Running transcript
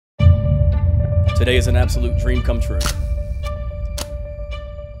Today is an absolute dream come true.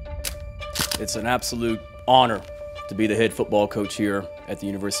 It's an absolute honor to be the head football coach here at the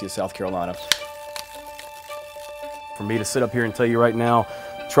University of South Carolina. For me to sit up here and tell you right now,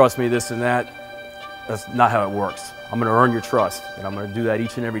 trust me, this and that, that's not how it works. I'm going to earn your trust, and I'm going to do that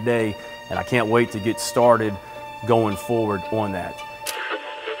each and every day, and I can't wait to get started going forward on that.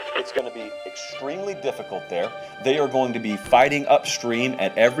 It's going to be extremely difficult there. They are going to be fighting upstream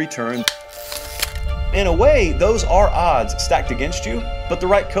at every turn. In a way, those are odds stacked against you, but the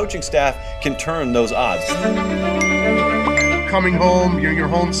right coaching staff can turn those odds. Coming home, your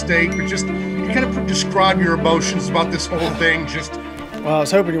home state, but just kind of describe your emotions about this whole thing. Well, I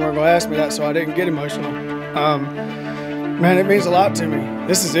was hoping you weren't going to ask me that, so I didn't get emotional. Man, it means a lot to me.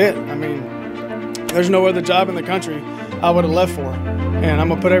 This is it. I mean, there's no other job in the country I would have left for, and I'm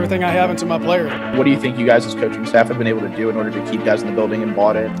going to put everything I have into my players. What do you think you guys as coaching staff have been able to do in order to keep guys in the building and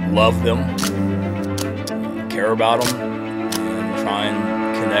bought in? Love them, care about them, and try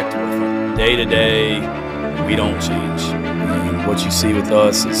and connect with them. Day to day, we don't change. And what you see with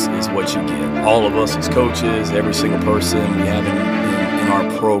us is what you get. All of us as coaches, every single person we have in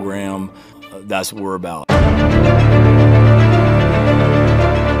our program, that's what we're about. We're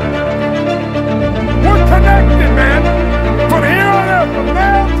connected, man. From here on out, from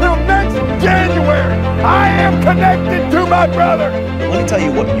now till next January, I am connected to my brother. Let me tell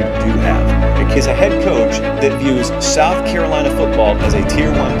you what you do have. Is a head coach that views South Carolina football as a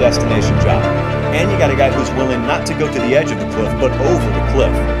Tier 1 destination job. And you got a guy who's willing not to go to the edge of the cliff, but over the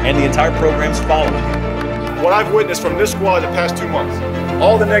cliff. And the entire program's following him. What I've witnessed from this squad the past 2 months,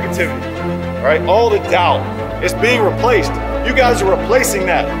 all the negativity, right, all the doubt, it's being replaced. You guys are replacing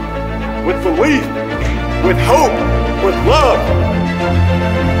that with belief, with hope, with love.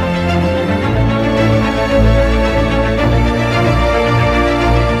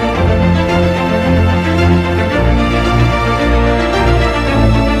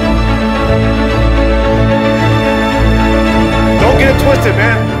 Twisted,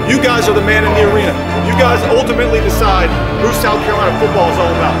 man. You guys are the man in the arena. You guys ultimately decide who South Carolina football is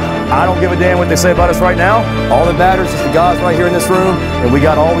all about. I don't give a damn what they say about us right now. All that matters is the guys right here in this room, and we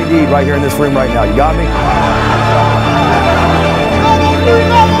got all we need right here in this room right now. You got me?